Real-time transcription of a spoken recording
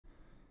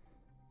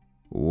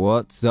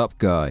What's up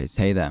guys,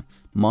 hey there,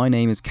 my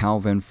name is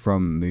Calvin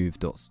from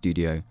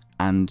Move.studio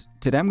and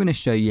today I'm going to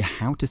show you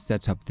how to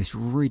set up this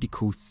really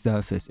cool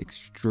surface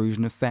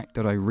extrusion effect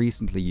that I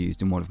recently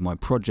used in one of my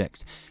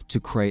projects to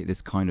create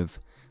this kind of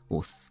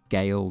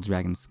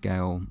dragon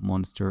scale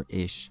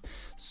monster-ish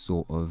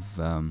sort of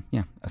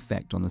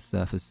effect on the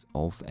surface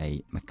of a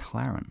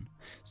McLaren.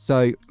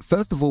 So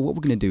first of all, what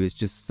we're going to do is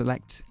just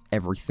select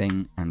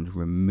everything and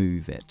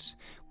remove it.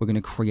 We're going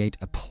to create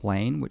a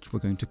plane which we're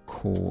going to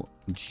call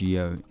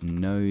Geo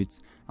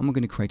Nodes, and we're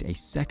going to create a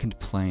second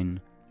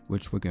plane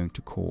which we're going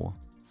to call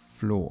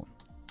Floor.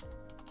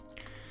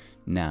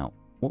 Now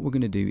what we're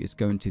going to do is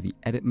go into the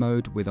edit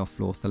mode with our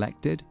floor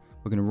selected.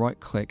 We're going to right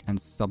click and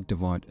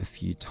subdivide a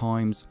few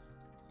times.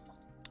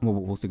 What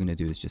we're also going to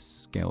do is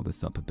just scale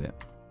this up a bit.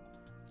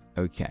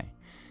 Okay,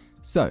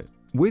 so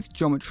with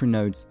geometry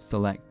nodes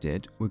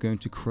selected, we're going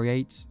to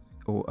create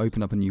or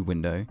open up a new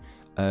window,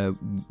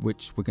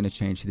 which we're going to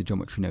change to the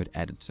geometry node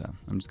editor.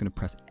 I'm just going to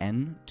press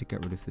N to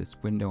get rid of this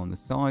window on the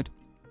side.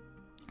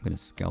 I'm going to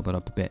scale that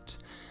up a bit.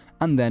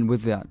 And then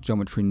with that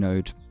geometry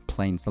node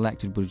plane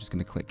selected, we're just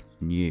going to click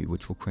new,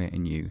 which will create a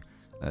new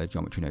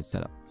geometry node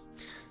setup.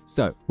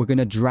 So we're going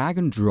to drag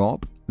and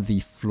drop the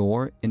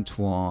floor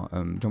into our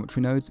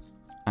geometry nodes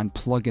and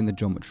plug in the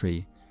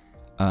geometry.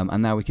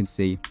 And now we can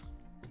see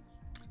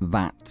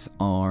that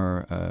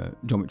our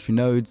geometry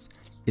nodes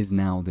is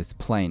now this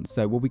plane.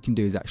 So what we can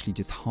do is actually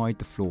just hide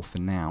the floor for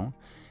now,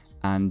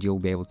 and you'll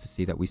be able to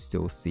see that we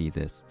still see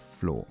this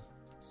floor.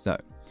 So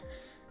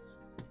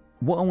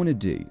what I want to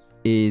do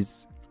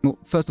is, well,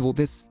 first of all,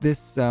 this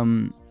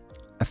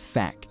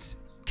effect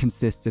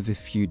consists of a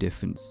few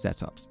different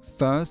setups.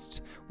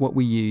 First, what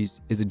we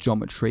use is a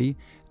geometry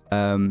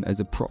as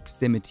a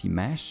proximity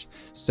mesh.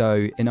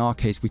 So in our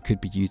case, we could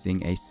be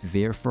using a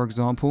sphere, for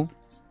example.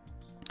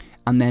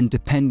 And then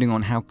depending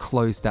on how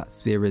close that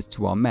sphere is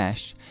to our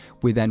mesh,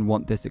 we then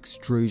want this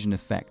extrusion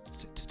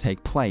effect to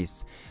take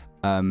place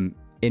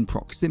in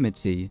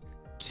proximity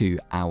to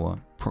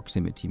our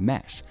proximity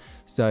mesh.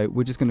 So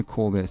we're just going to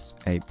call this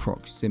a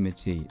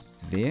proximity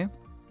sphere.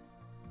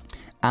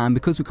 And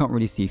because we can't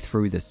really see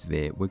through the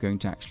sphere, we're going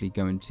to actually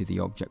go into the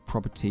object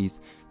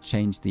properties,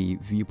 change the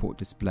viewport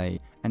display,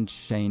 and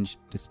change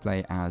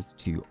display as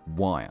to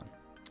wire.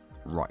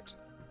 Right.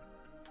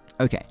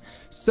 Okay,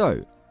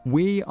 so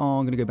we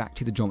are going to go back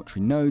to the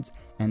geometry nodes,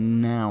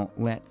 and now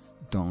let's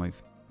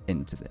dive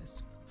into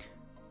this.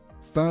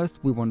 First,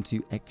 we want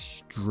to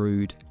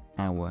extrude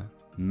our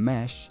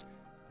mesh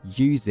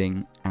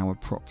using our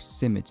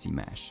proximity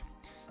mesh.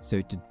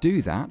 So to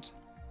do that,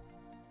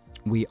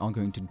 we are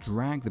going to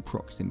drag the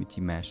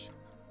proximity mesh,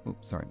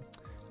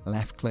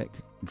 left click,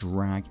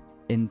 drag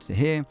into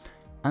here,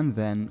 and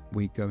then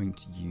we're going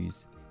to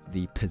use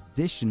the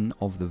position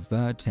of the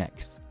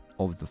vertex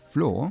of the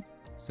floor.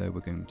 So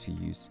we're going to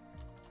use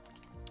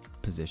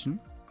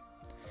position,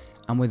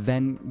 and we're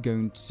then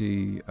going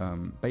to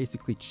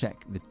basically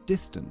check the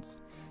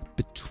distance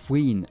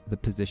between the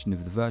position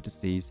of the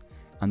vertices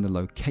and the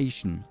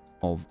location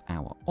of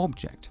our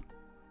object.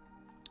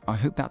 I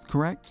hope that's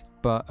correct,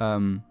 but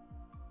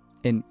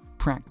in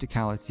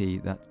practicality,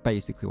 that's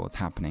basically what's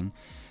happening.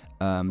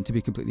 To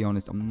be completely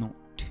honest, I'm not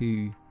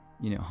too,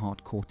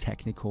 hardcore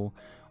technical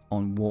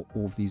on what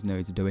all of these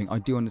nodes are doing. I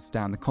do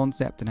understand the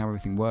concept and how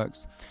everything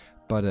works,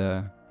 but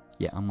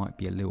yeah, I might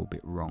be a little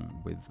bit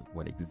wrong with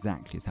what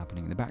exactly is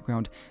happening in the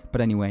background.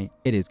 But anyway,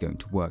 it is going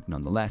to work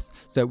nonetheless.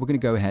 So we're going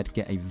to go ahead,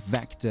 get a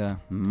vector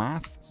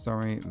math,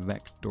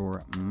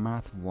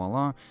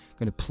 voila.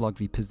 Going to plug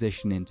the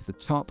position into the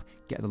top,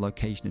 get the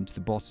location into the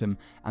bottom,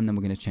 and then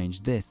we're going to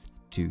change this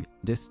to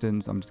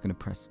distance. I'm just going to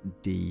press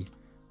D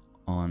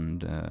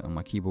on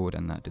my keyboard,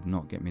 and that did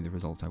not get me the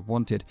result I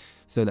wanted.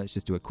 So let's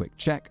just do a quick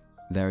check.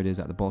 There it is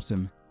at the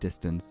bottom,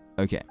 distance.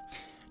 Okay,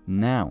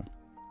 now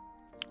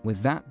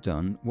with that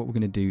done, what we're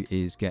going to do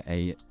is get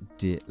a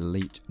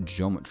delete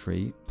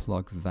geometry,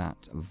 plug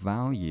that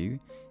value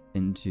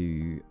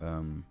into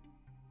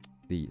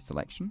the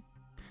selection.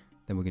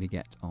 Then we're going to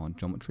get our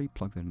geometry,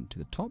 plug that into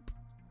the top,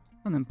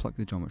 and then plug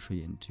the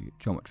geometry into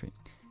geometry.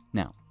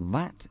 Now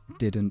that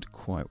didn't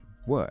quite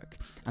work,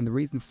 and the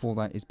reason for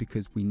that is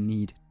because we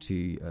need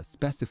to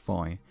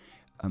specify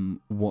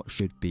what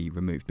should be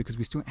removed, because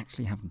we still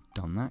actually haven't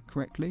done that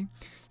correctly.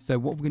 So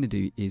what we're going to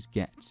do is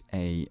get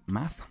a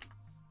math,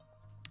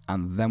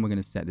 and then we're going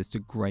to set this to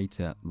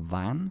greater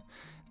than,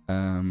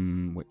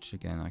 which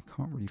again I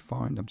can't really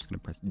find. I'm just going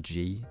to press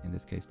G. In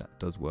this case, that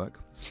does work.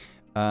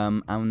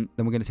 And then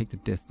we're going to take the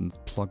distance,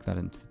 plug that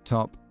into the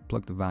top,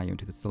 plug the value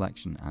into the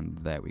selection, and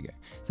there we go.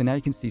 So now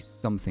you can see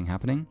something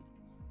happening.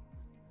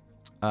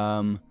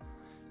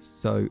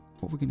 So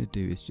what we're going to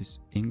do is just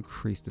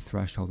increase the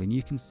threshold, and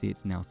you can see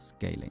it's now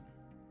scaling.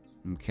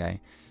 Okay,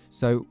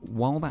 so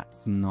while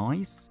that's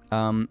nice,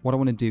 what I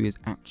want to do is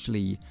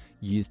actually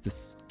use the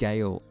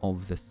scale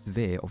of the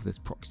sphere of this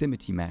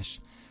proximity mesh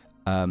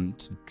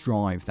to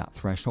drive that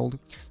threshold.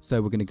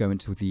 So we're going to go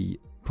into the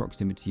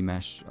proximity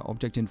mesh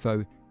object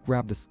info,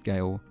 grab the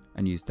scale,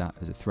 and use that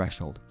as a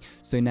threshold.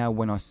 So now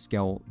when I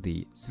scale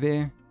the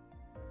sphere,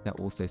 that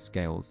also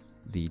scales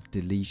the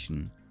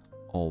deletion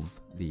of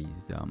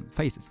these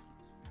faces.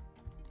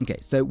 Okay,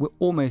 so we're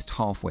almost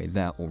halfway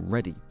there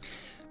already.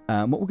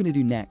 What we're going to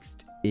do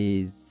next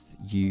is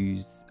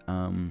use,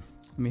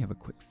 let me have a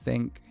quick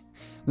think.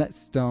 Let's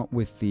start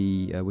with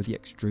the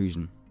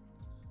extrusion.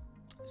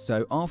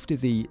 So after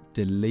the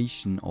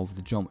deletion of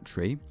the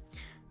geometry,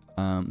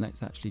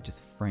 let's actually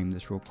just frame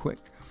this real quick.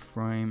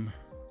 Frame,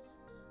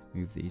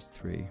 move these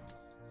three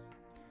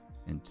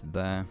into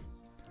there.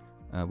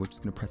 We're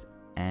just going to press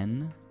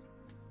N,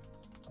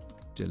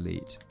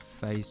 delete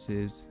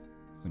faces.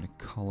 I'm going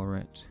to color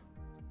it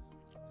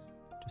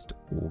just to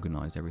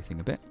organize everything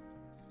a bit.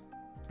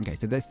 Okay,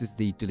 so this is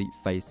the delete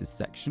faces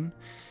section.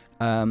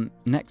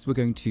 Next, we're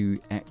going to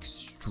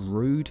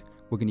extrude.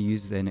 We're going to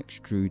use an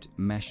extrude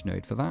mesh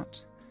node for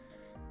that.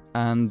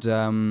 And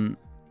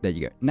there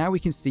you go. Now we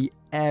can see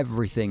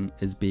everything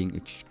is being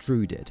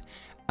extruded.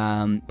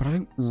 But I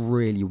don't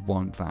really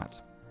want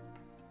that.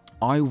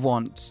 I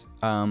want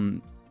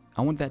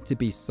that to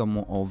be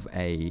somewhat of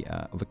a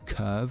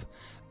curve.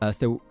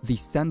 So the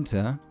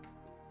center,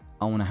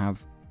 I want to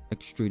have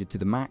extruded to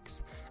the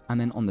max,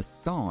 and then on the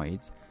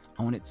sides,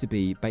 I want it to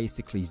be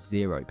basically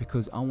 0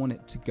 because I want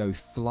it to go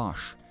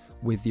flush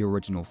with the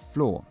original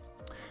floor.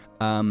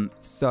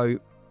 So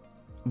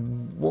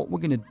what we're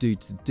going to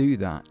do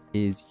that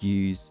is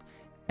use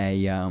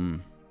a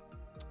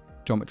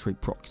geometry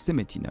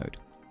proximity node.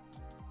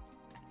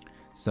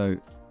 So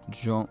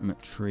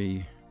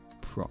geometry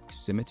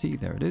proximity,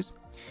 there it is.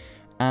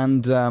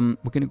 And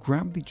we're going to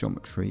grab the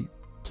geometry,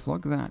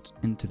 plug that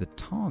into the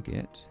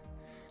target,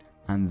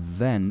 and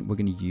then we're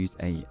going to use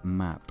a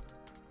map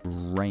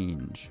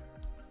range.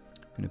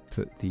 I'm going to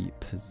put the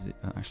position,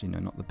 actually no,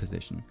 not the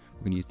position.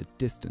 We're going to use the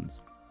distance.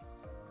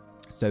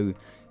 So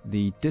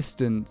the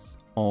distance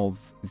of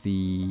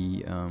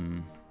the,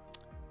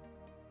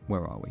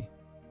 where are we?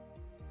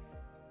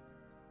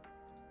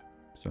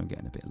 So I'm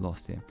getting a bit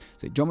lost here.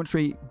 So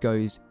geometry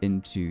goes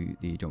into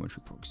the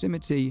geometry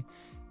proximity,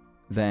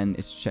 then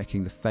it's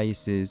checking the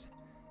faces,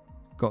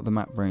 got the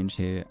map range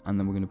here, and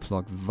then we're going to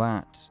plug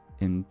that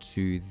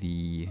into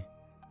the,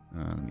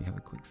 let me have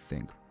a quick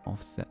think,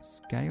 offset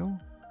scale.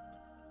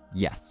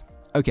 Yes.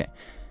 Okay.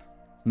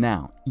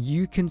 Now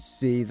you can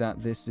see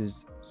that this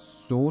is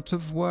sort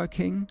of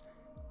working.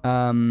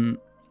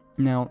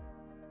 Now,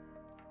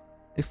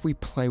 if we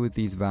play with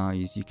these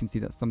values, you can see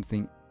that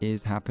something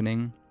is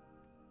happening.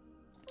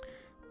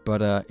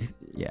 But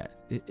yeah,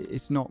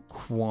 it's not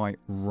quite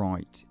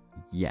right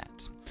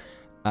yet.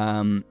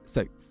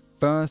 So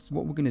first,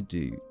 what we're going to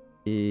do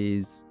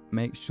is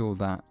make sure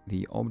that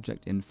the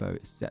object info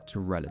is set to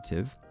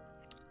relative.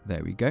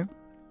 There we go.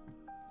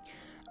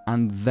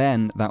 And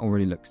then that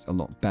already looks a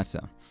lot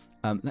better.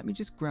 Let me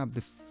just grab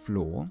the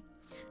floor.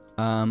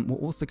 We're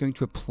also going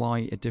to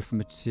apply a different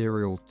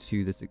material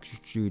to this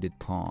extruded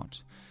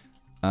part,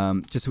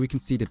 just so we can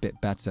see it a bit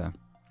better.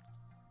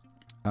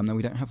 Now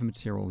we don't have a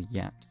material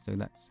yet, so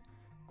let's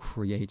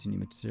create a new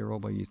material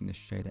by using the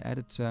shader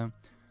editor.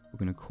 We're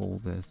going to call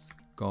this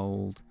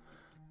gold.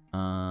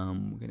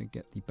 We're going to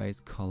get the base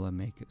color,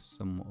 make it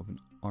somewhat of an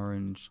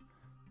orange,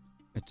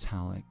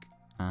 metallic,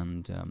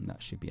 and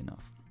that should be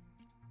enough.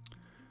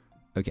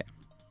 Okay.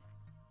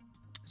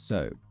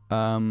 So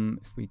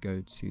if we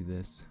go to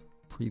this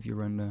preview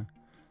render,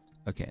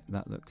 okay,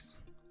 that looks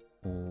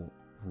all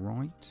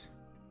right.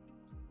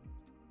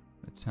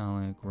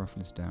 Metallic,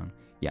 roughness down.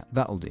 Yeah,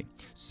 that'll do.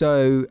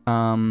 So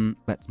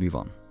let's move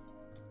on.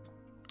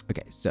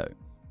 Okay, so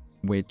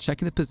we're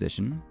checking the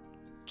position,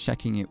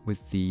 checking it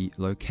with the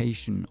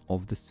location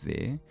of the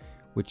sphere,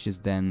 which is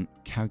then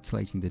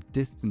calculating the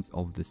distance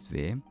of the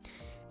sphere.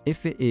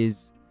 If it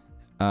is,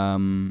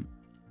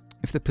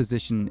 if the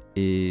position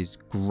is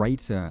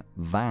greater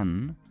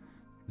than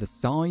the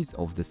size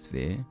of the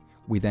sphere,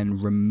 we then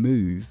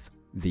remove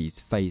these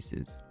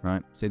faces,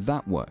 right? So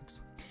that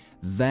works.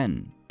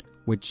 Then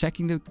we're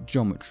checking the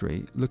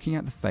geometry, looking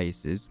at the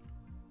faces,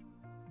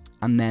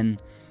 and then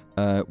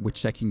we're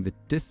checking the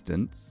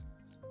distance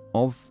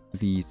of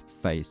these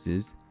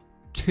faces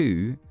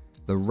to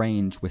the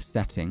range we're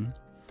setting.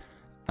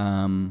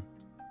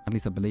 At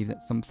least I believe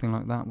that's something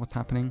like that, what's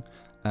happening.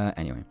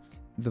 Anyway,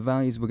 the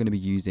values we're going to be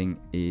using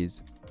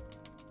is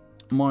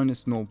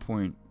minus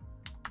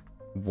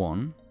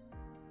 0.1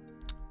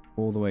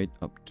 all the way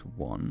up to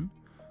 1,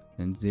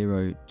 then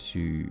 0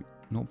 to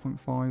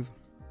 0.5.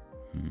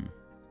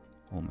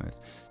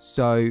 Almost.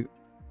 So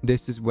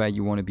this is where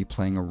you want to be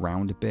playing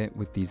around a bit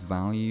with these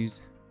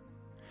values.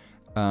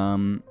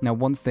 Now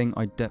one thing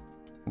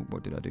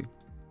what did I do?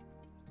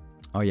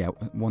 Oh yeah,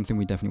 one thing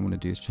we definitely want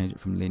to do is change it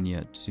from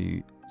linear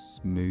to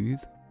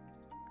smooth.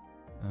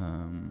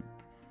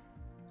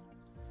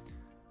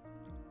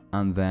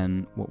 And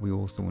then what we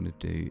also want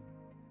to do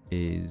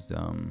is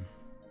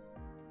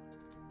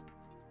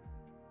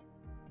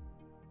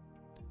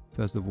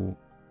first of all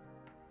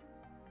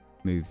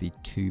move the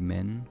 2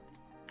 min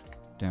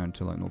down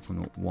to like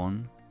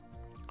 0.01.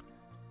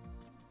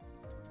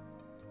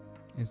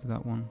 Is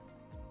that one?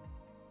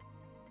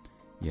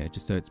 Yeah,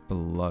 just so it's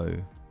below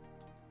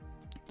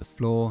the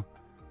floor,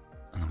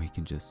 and then we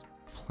can just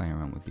play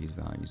around with these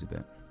values a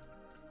bit.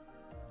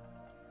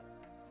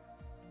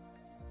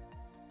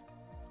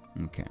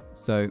 Okay,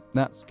 so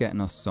that's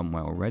getting us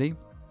somewhere already.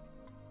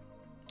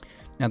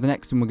 Now the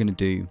next thing we're going to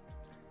do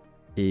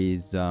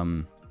is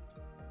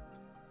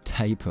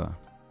taper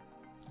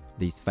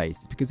these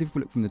faces, because if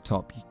we look from the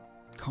top you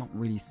can't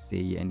really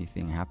see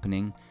anything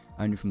happening,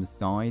 only from the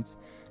sides.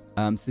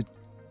 So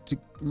to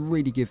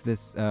really give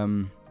this a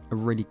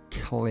really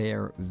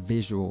clear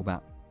visual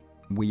that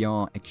we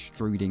are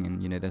extruding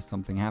and, you know, there's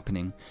something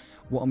happening,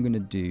 what I'm going to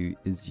do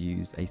is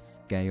use a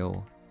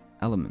scale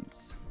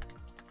elements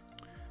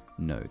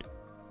node.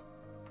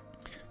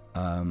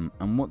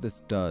 And what this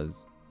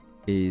does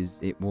is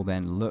it will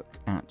then look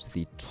at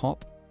the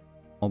top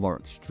of our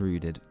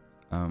extruded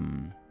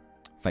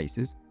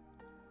faces,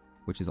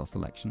 which is our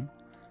selection,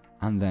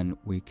 and then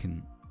we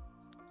can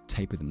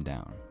taper them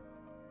down.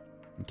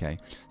 Okay,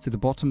 so the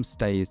bottom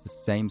stays the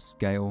same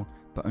scale,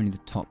 but only the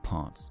top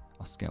parts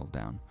are scaled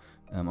down.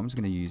 I'm just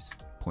going to use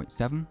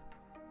 0.7.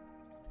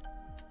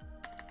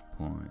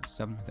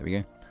 0.7, there we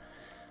go.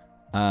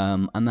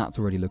 And that's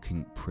already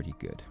looking pretty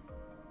good.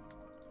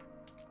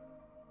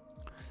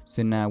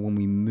 So now when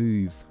we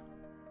move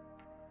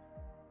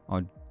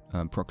our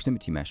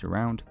proximity mesh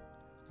around,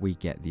 we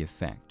get the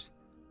effect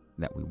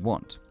that we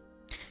want.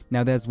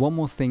 Now there's one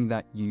more thing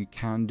that you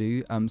can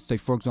do. So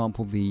for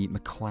example, the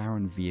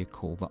McLaren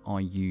vehicle that I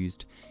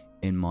used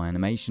in my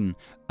animation,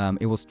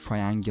 it was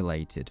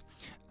triangulated,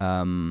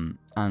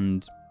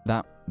 and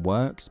that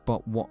works.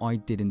 But what I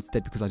did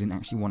instead, because I didn't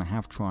actually want to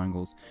have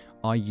triangles,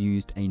 I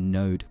used a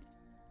node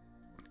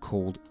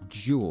called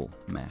dual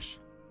mesh.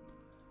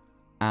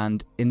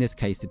 And in this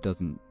case, it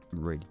doesn't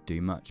really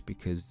do much,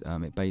 because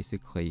it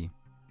basically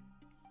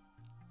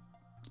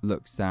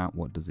looks at,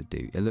 what does it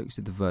do? It looks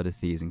at the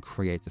vertices and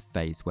creates a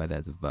face where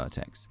there's a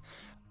vertex.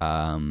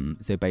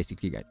 So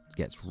basically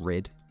gets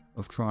rid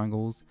of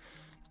triangles.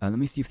 Let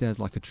me see if there's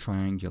like a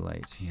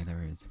triangulate. Yeah,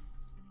 there is.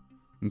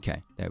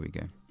 Okay, there we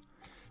go.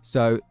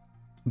 So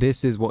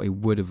this is what it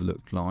would have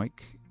looked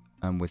like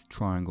with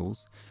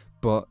triangles,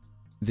 but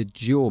the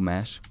dual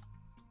mesh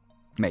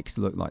makes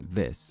it look like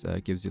this.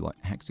 It gives you like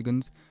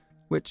hexagons,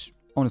 which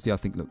honestly I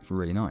think looks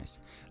really nice.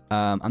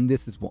 And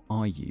this is what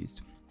I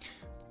used.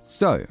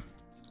 So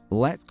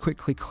let's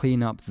quickly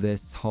clean up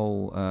this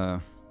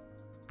whole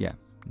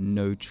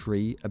node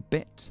tree a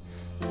bit.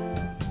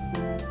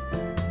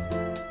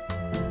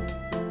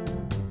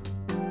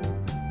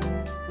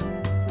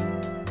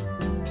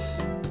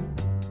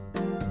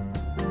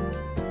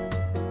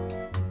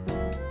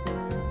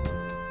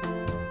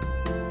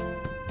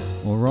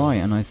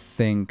 Alright, and I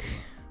think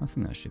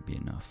that should be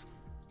enough.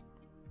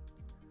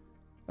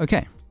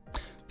 Okay,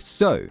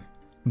 so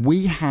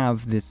we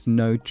have this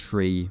node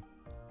tree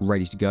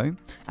ready to go,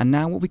 and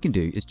now what we can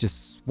do is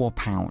just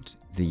swap out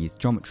these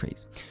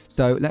geometries.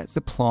 So let's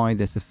apply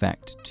this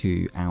effect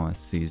to our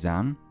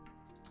Suzanne,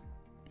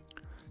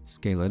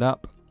 scale it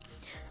up,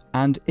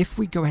 and if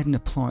we go ahead and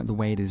apply it the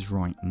way it is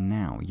right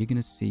now, you're going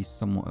to see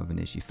somewhat of an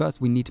issue.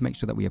 First, we need to make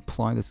sure that we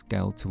apply the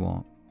scale to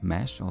our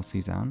mesh, our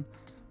Suzanne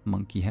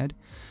monkey head.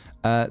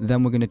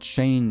 Then we're going to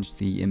change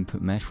the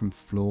input mesh from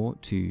floor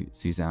to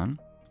Suzanne.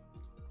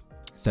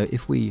 So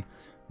if we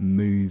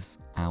move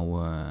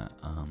our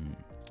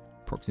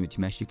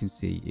proximity mesh, you can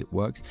see it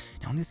works.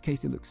 Now in this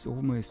case, it looks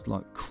almost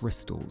like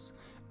crystals,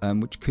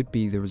 which could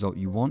be the result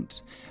you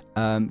want.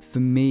 For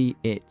me,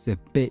 it's a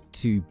bit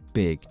too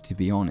big, to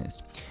be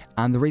honest.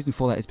 And the reason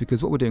for that is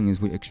because what we're doing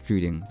is we're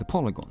extruding the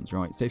polygons,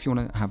 right? So if you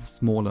want to have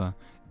smaller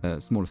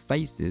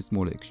faces,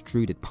 smaller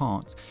extruded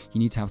parts, you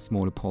need to have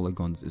smaller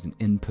polygons as an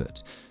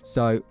input.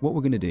 So what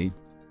we're going to do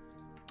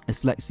is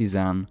select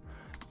Suzanne,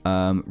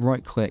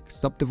 right click,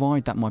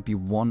 subdivide. That might be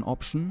one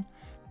option.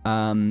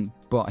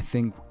 But I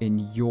think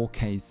in your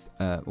case,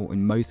 or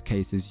in most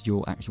cases,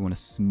 you'll actually want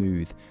to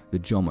smooth the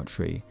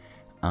geometry.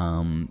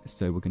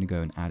 So we're going to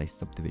go and add a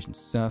subdivision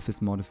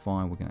surface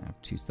modifier. We're going to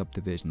add 2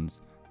 subdivisions,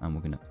 and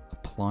we're going to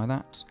apply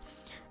that,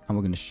 and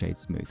we're going to shade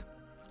smooth.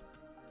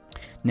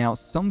 Now,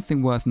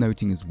 something worth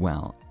noting as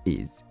well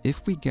is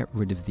if we get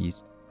rid of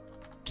these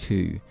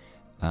 2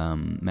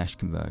 mesh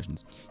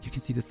conversions, you can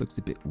see this looks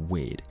a bit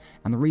weird,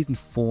 and the reason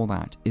for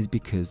that is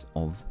because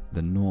of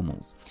the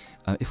normals.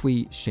 If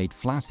we shade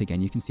flat again,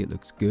 you can see it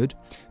looks good,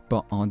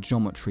 but our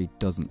geometry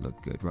doesn't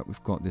look good, right?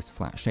 We've got this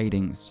flat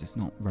shading, it's just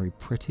not very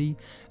pretty.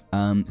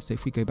 So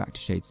if we go back to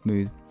shade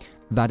smooth,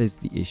 that is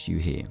the issue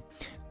here.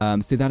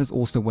 So that is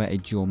also where a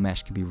dual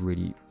mesh can be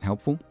really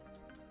helpful,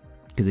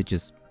 because it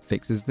just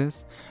fixes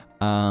this.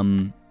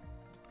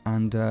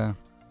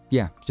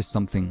 Yeah, just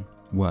something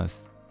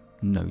worth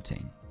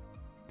noting.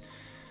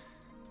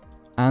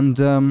 And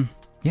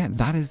yeah,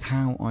 that is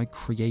how I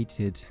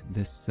created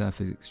this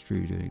surface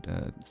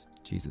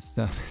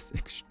surface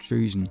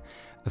extrusion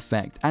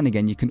effect. And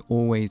again, you can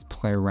always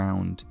play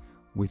around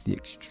with the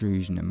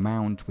extrusion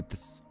amount, with the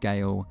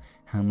scale,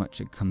 how much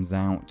it comes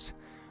out,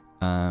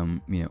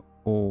 you know,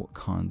 all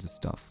kinds of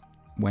stuff,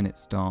 when it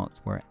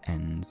starts, where it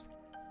ends,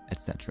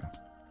 etc.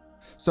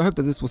 So I hope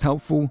that this was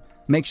helpful.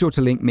 Make sure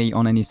to link me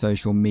on any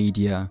social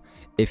media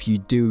if you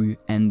do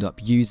end up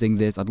using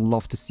this. I'd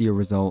love to see your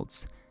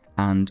results,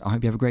 and I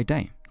hope you have a great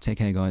day. Take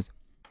care, guys.